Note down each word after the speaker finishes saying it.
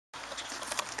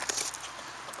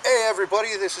everybody,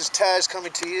 this is Taz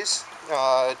coming to you.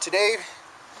 Today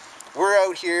we're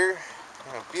out here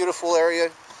in a beautiful area,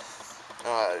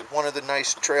 one of the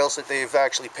nice trails that they've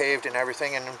actually paved and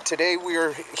everything, and today we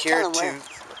are here to...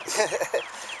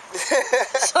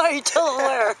 Sorry, tell them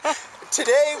where.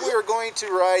 Today we are going to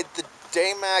ride the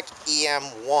Daymak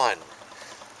EM1.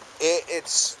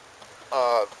 It's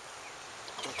a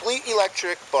complete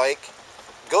electric bike,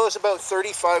 goes about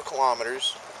 35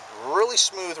 kilometers, really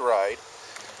smooth ride.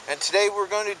 And today we're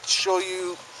going to show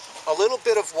you a little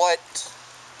bit of what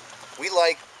we'll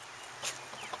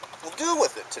do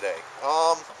with it today.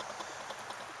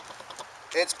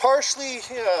 It's partially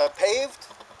paved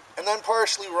and then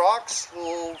partially rocks.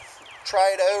 We'll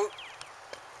try it out,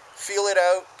 feel it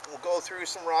out. We'll go through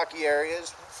some rocky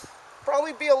areas.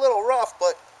 Probably be a little rough,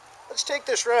 but let's take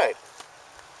this ride.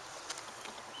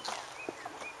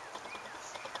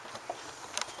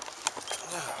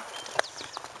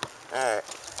 Alright.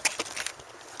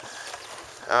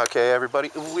 Okay,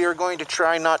 everybody, we are going to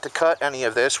try not to cut any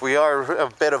of this. We are a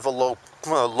bit of a low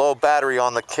battery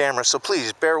on the camera, so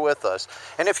please bear with us.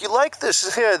 And if you like this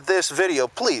video,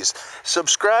 please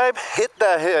subscribe, hit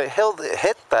the hell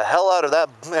out of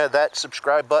that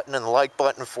subscribe button and the like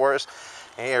button for us.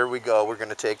 And here we go. We're going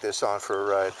to take this on for a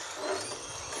ride.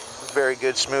 Very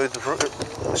good, smooth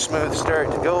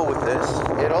start to go with this.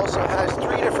 It also has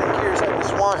 3 different gears at this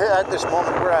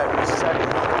moment. We're at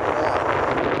second one.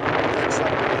 It's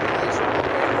up really nice.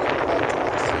 About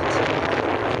 26.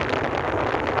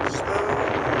 Smooth.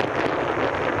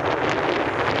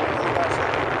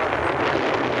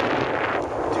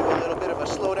 Do a little bit of a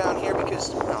slowdown here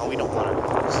because no, we don't want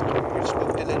to scare your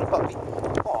spooked little puppy.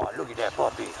 Oh, look at that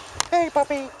puppy. Hey,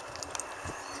 puppy.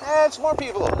 That's more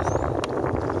people.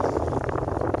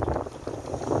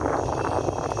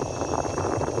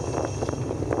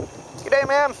 G'day,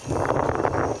 ma'am.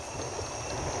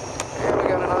 And we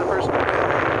got another person,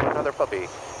 another puppy.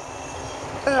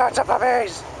 Lots of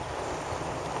puppies.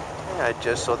 Yeah,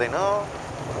 just so they know.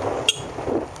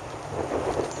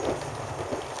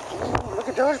 Ooh, look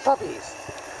at those puppies.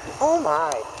 Oh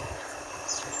my.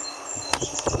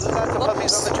 Lots of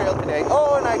puppies on the trail today.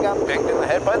 Oh, and I got banged in the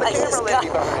head by the camera lady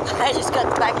behind me. I just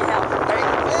got the back of your helmet. And again,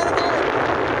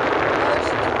 as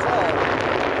you can tell,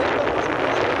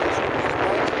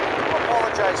 I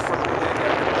apologize for everybody.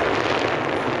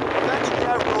 Eventually I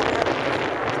will get it.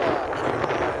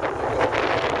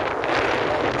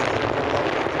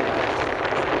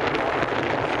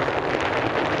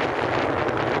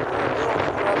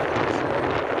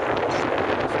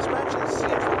 Suspension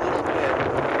seems a little bit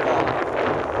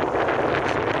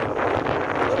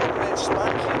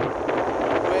spongy,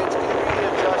 which can be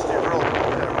adjusted really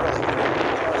good.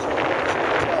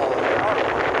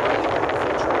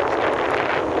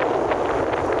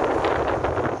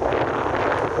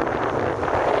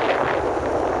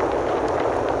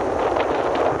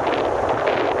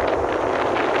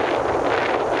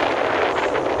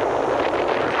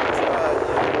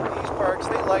 These parks,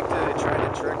 they like to try to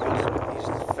trick us with these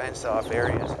fenced-off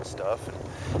areas and stuff. And,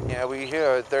 yeah, we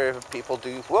hear there people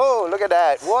do. Whoa, look at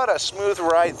that! What a smooth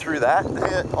ride through that.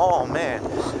 Oh man,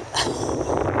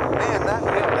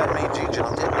 that made you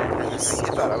jump in there. You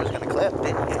thought I was gonna clip,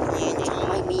 didn't you? Yeah, take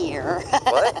my mirror.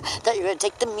 What? Thought you were gonna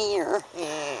take the mirror.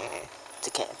 Yeah. It's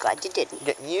okay. I'm glad you didn't.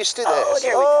 Getting used to this. Oh,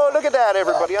 there we go. Look at that,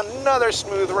 everybody! Another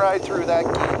smooth ride through that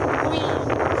gate.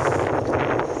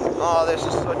 Oh, this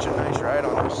is such a nice ride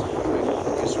on this.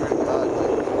 I swear to God.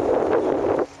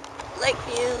 Lake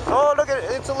view. Oh, look at it!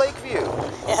 It's a lake view.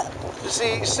 Yeah.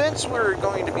 See, since we're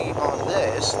going to be on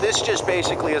this just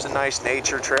basically is a nice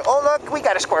nature trail. Oh, look, we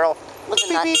got a squirrel. With a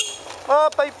Beep, nut. beep. Oh,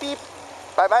 beep, beep.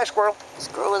 Bye-bye, squirrel.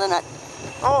 Squirrel with a nut.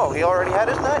 Oh, he already had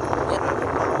his nut? Yep.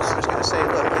 I was going to say,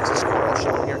 look, it's a squirrel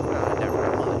showing your... never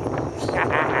mind.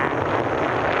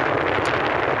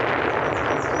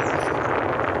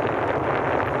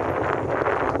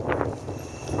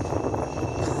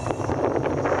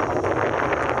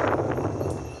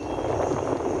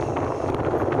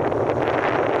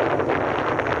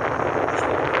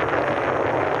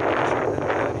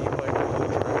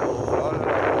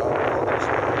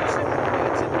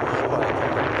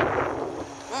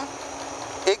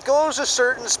 It goes a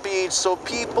certain speed so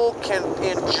people can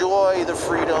enjoy the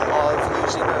freedom of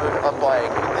using a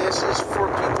bike. This is for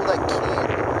people that can't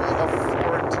really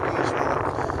afford to use one.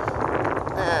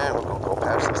 And we're going to go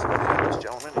past this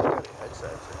gentleman. He's got a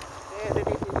headset.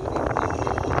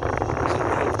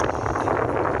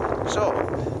 So,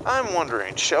 I'm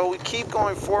wondering, shall we keep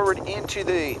going forward into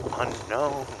the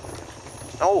unknown?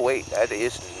 Oh wait, that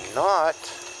is not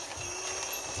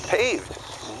paved.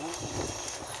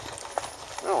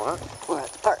 Oh, huh? We're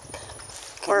at the park.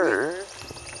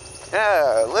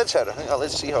 Yeah, let's head.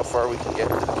 Let's see how far we can get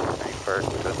to the night park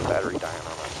without the battery dying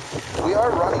on us. We are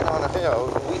running on a,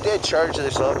 we did charge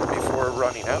this up before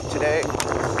running out today,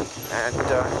 and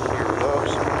here we go.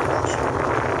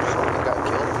 Someone got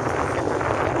killed.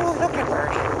 Oh, look at her.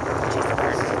 She's the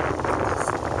bird.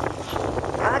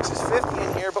 Max is 50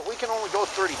 in here, but we can only go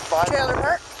 35. Trailer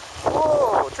park.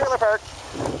 Whoa, trailer park.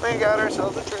 We got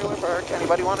ourselves a trailer park.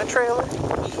 Anybody want a trailer?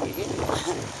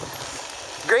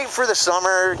 Great for the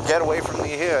summer, get away from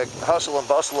the hustle and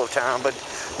bustle of town, but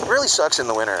it really sucks in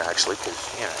the winter actually, because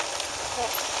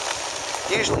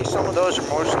usually some of those are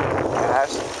mostly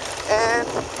gas. And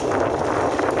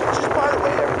just by the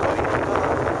way, everybody,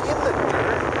 in the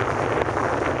dirt,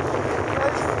 it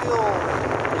does feel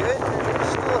good. There's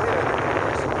still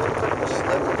there's a little bit of a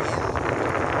slip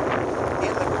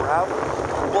in the gravel,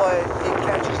 but it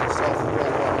catches itself real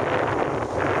well.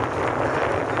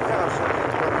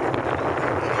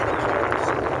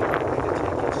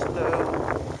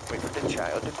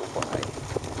 Child to go by.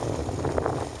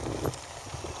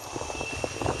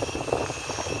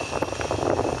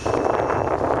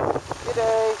 Good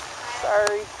day.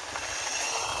 Sorry.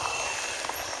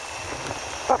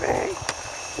 Puppy.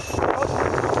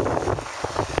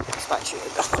 Spot you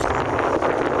go.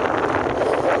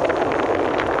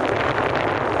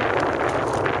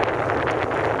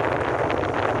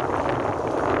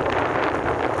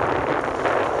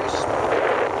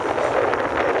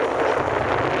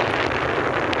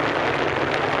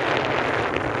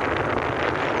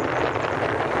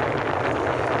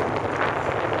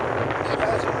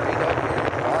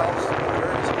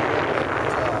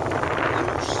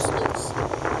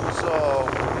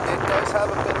 Have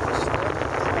a bit of a slip.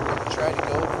 I'm going to try to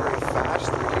go very fast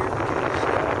through here because I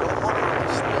don't want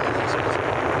to spill this because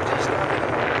we just got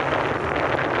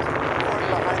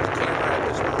behind the camera at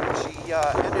this moment. She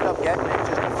ended up getting it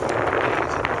just a few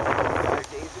days ago, about 5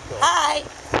 days ago. Hi.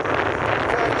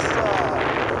 Because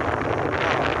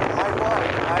my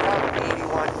wife, I have an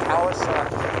 81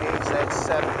 Kawasaki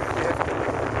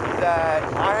AZ750 that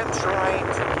I'm trying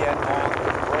to get on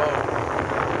the road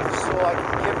so I can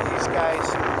give these guys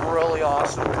some really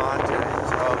awesome content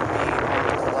of me on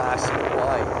a classic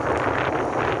bike.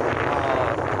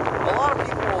 A lot of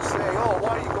people will say, oh, why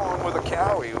are you going with a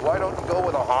Cowie? Why don't you go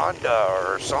with a Honda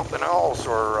or something else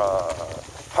or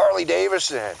Harley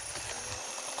Davidson?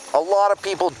 A lot of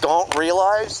people don't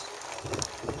realize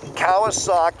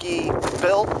Kawasaki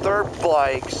built their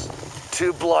bikes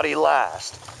to bloody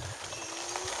last.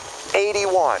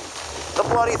 81. The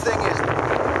bloody thing is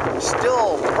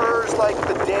still purrs like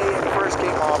the day it first came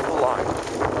off the line.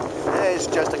 There's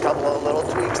just a couple of little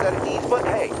tweaks that it needs, but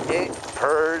hey, it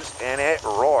purrs and it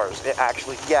roars. It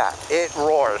actually, it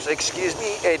roars. Excuse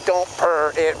me, it don't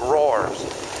purr, it roars.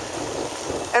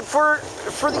 And for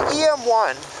the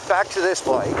EM1, back to this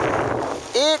bike,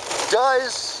 it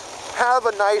does have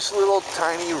a nice little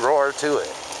tiny roar to it.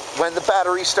 When the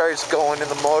battery starts going and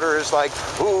the motor is like,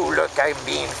 ooh, look, I'm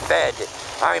being fed.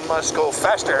 I must go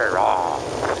faster. Oh.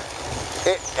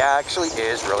 It actually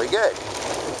is really good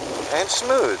and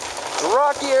smooth. The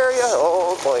rocky area,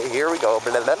 oh boy, here we go.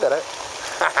 Blah, blah, blah, blah.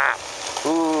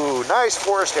 Ooh, nice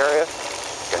forest area.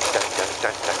 Dun, dun, dun,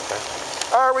 dun, dun, dun.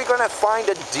 Are we gonna find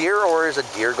a deer or is a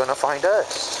deer gonna find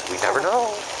us? We never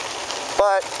know.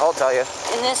 But I'll tell you.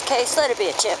 In this case, let it be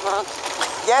a chipmunk.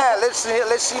 Yeah, let's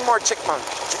see more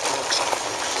chipmunks.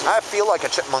 I feel like a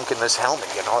chipmunk in this helmet,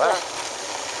 you know that?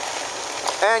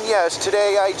 Yeah. And yes,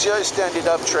 today I just ended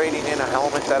up trading in a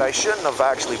helmet that I shouldn't have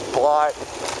actually bought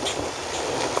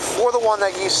for the one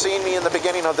that you've seen me in the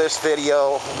beginning of this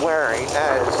video wearing,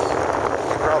 as you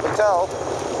can probably tell.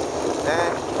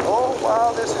 And, oh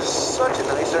wow, this is such a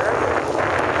nice area.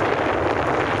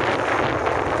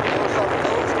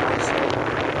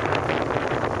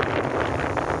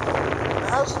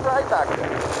 How's the ride back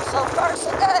there? So far,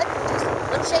 so good. Just a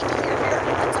little shaky here and there.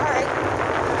 That's all right.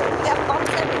 We got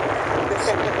bumps everywhere.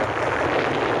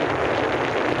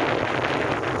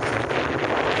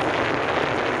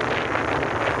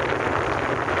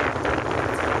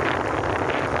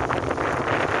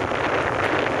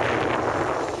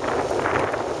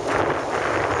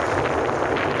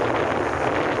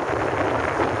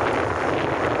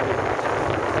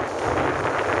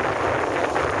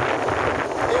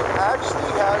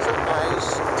 Actually has a nice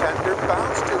tender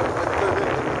bounce to it with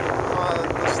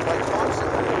the slight bumps in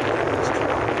this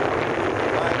truck.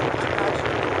 I'm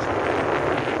actually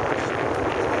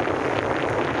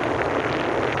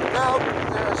now,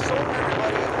 so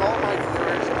everybody, all my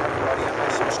viewers and everybody and my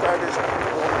subscribers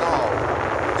will know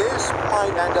this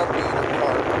might end up being a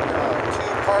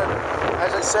two-parter.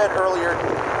 As I said earlier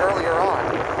on,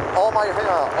 all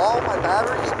all my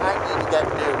batteries, I need to get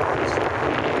new ones.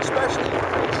 Especially in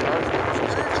quick charge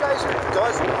games. Energizer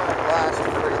does not last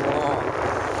very long.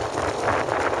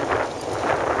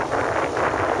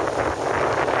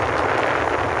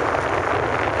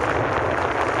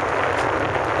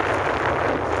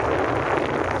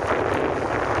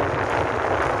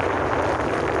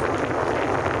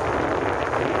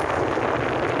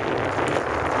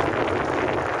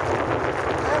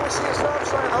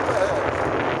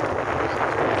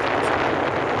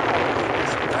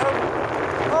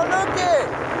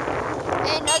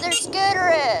 Another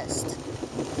scooterist.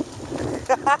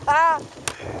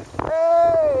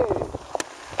 Hey!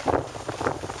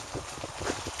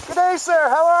 Good day, sir.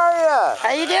 How are you?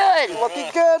 How you doing? Looking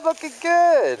good, looking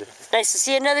good. Nice to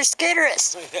see another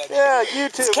scooterist. Yeah, you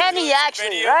too. It's Kenny,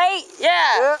 actually, right?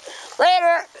 Yeah.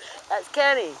 Later. That's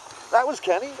Kenny. That was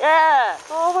Kenny? Yeah.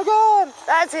 Oh my God.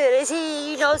 That's it. Is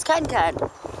he knows Ken?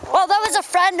 Well, that was a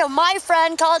friend of my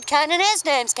friend called Ken, and his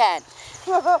name's Ken.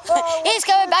 He's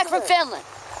coming back from Finland.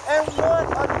 And what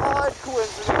an odd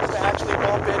coincidence to actually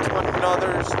bump into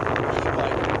another's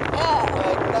e-bike. Yeah.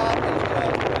 Like, that is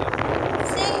just...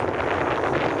 See?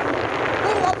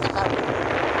 We love them out here.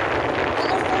 And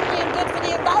they're friendly and good for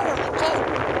the environment, too.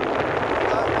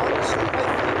 Honestly, I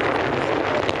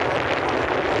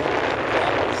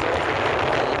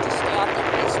You need to stay off the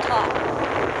base top.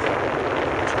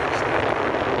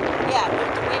 Yeah,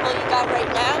 with the wheel you got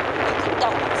right now, you can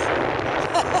donuts.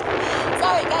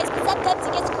 Sorry, guys, but sometimes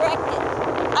it gets corrected.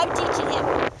 I'm teaching him.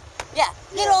 Yeah,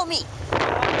 little me.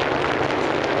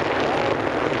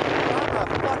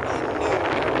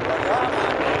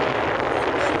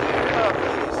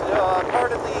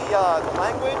 Pardon the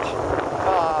language.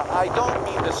 I don't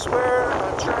mean to swear.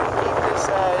 I'm trying to keep this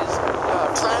as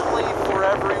friendly for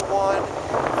everyone.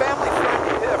 Family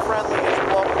friendly is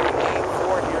what we aim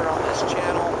for here on this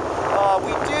channel.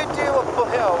 We do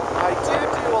I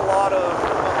do a lot of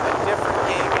different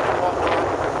gaming and whatnot.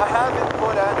 I haven't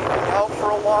put anything out for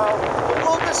a while, but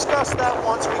we'll discuss that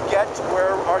once we get to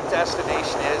where our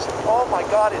destination is. Oh my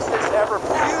God, is this ever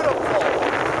beautiful?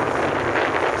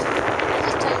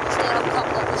 Just tell you to stay on top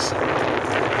of the shit.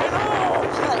 I know!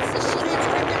 Because the shit is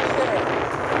ridiculous.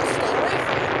 Stay away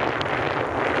from it.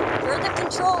 You're the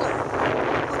controller.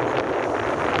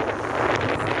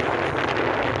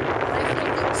 When I feel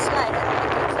things slide, I don't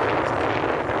like things like that.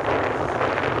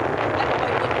 I know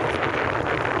I wouldn't.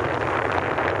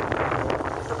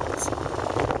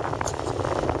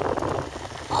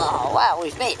 Oh, wow,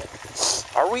 we've made it.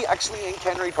 Are we actually in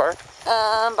Kenry Park?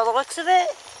 By the looks of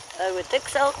it, I would think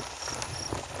so.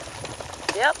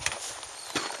 Yep.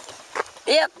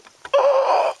 Yep.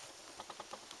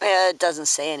 Yeah, it doesn't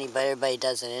say any, but everybody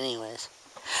does it anyways.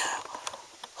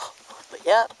 But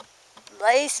yep,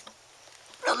 nice,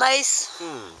 real nice.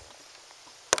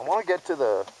 I want to get to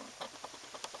the...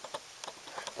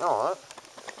 You know what?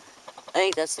 I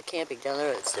think that's the camping down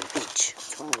there. It's the beach.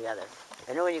 It's one or the other.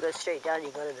 I know when you go straight down,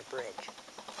 you go to the bridge.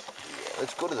 Yeah,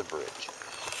 let's go to the bridge.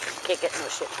 You can't get no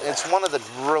shit. It's one of the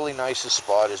really nicest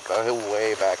spots is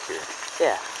way back here.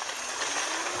 Yeah.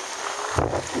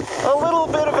 A little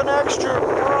bit of an extra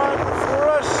run for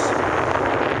us.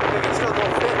 We can still go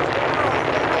fit.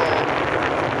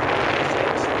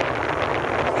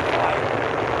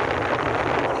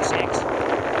 26.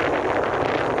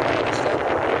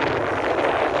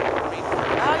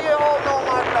 Now you all know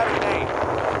my bloody name.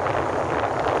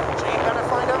 So you gotta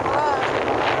find out mine.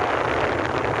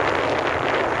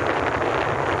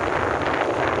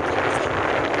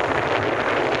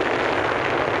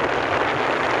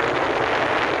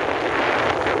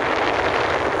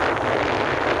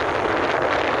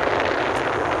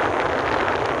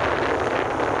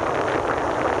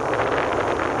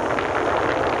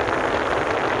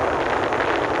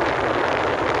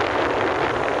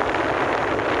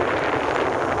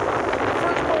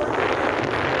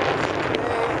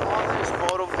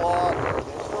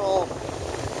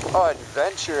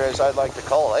 Adventure, as I'd like to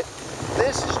call it.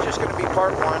 This is just going to be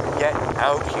part one, getting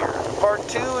out here. Part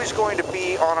two is going to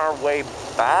be on our way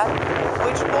back,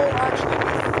 which will actually be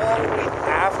following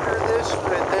after this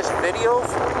video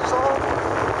for you all.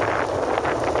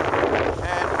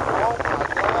 And oh my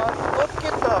God, look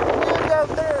at the wind out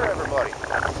there, everybody.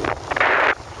 Look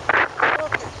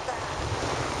at that.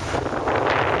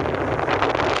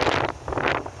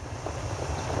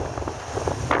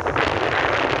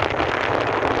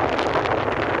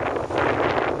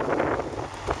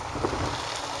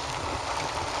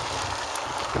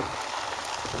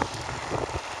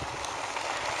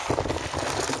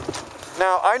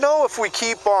 Now, I know if we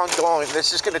keep on going,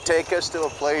 this is going to take us to a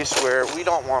place where we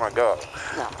don't want to go.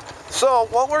 No. So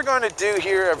what we're going to do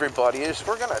here, everybody, is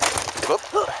we are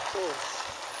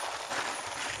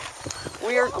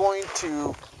going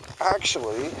to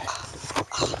actually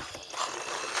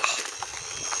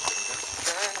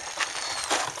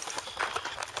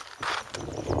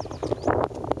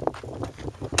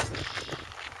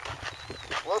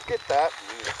look at that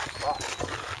view. Wow.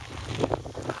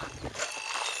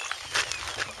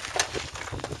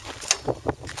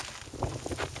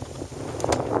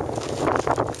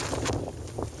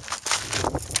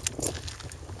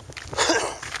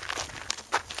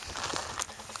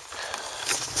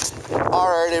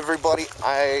 Alright everybody,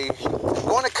 I'm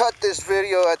going to cut this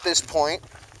video at this point.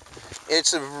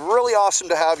 It's really awesome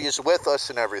to have you with us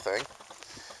and everything.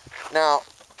 Now,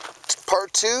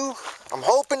 part 2, I'm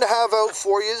hoping to have out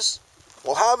for you.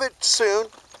 We'll have it soon.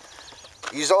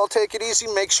 You all take it easy.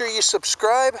 Make sure you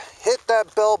subscribe. Hit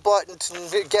that bell button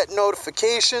to get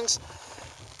notifications.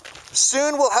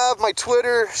 Soon we'll have my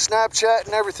Twitter, Snapchat,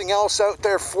 and everything else out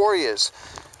there for you.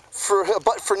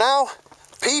 But for now,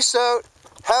 peace out.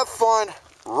 Have fun,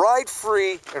 ride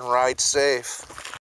free, and ride safe.